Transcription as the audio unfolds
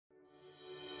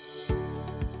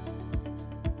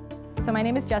So my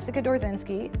name is Jessica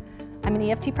Dorzinsky. I'm an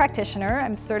EFT practitioner.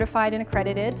 I'm certified and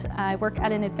accredited. I work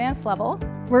at an advanced level.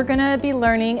 We're going to be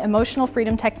learning emotional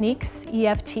freedom techniques,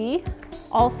 EFT,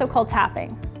 also called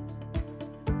tapping.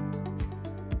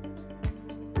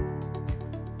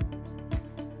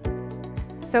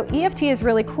 So EFT is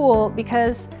really cool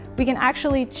because we can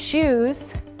actually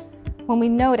choose when we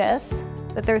notice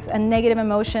that there's a negative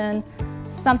emotion,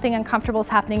 something uncomfortable is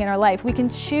happening in our life. We can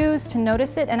choose to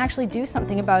notice it and actually do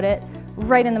something about it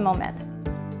right in the moment.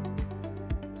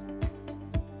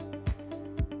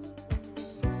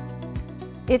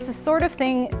 It's a sort of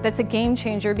thing that's a game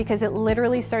changer because it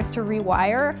literally starts to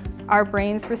rewire our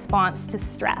brain's response to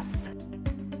stress.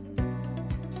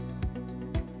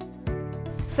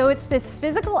 So it's this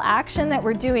physical action that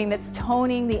we're doing that's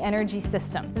toning the energy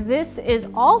system. This is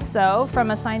also,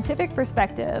 from a scientific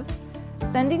perspective,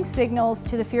 sending signals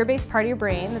to the fear-based part of your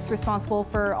brain that's responsible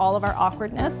for all of our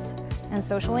awkwardness and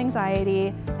social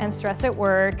anxiety and stress at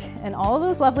work and all of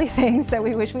those lovely things that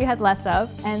we wish we had less of.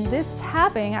 And this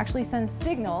tapping actually sends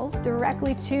signals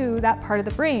directly to that part of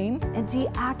the brain and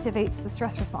deactivates the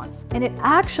stress response. And it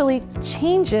actually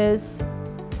changes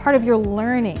part of your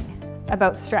learning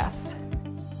about stress.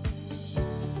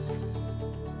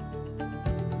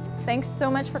 Thanks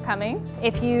so much for coming.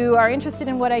 If you are interested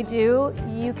in what I do,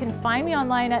 you can find me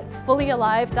online at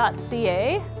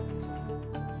fullyalive.ca.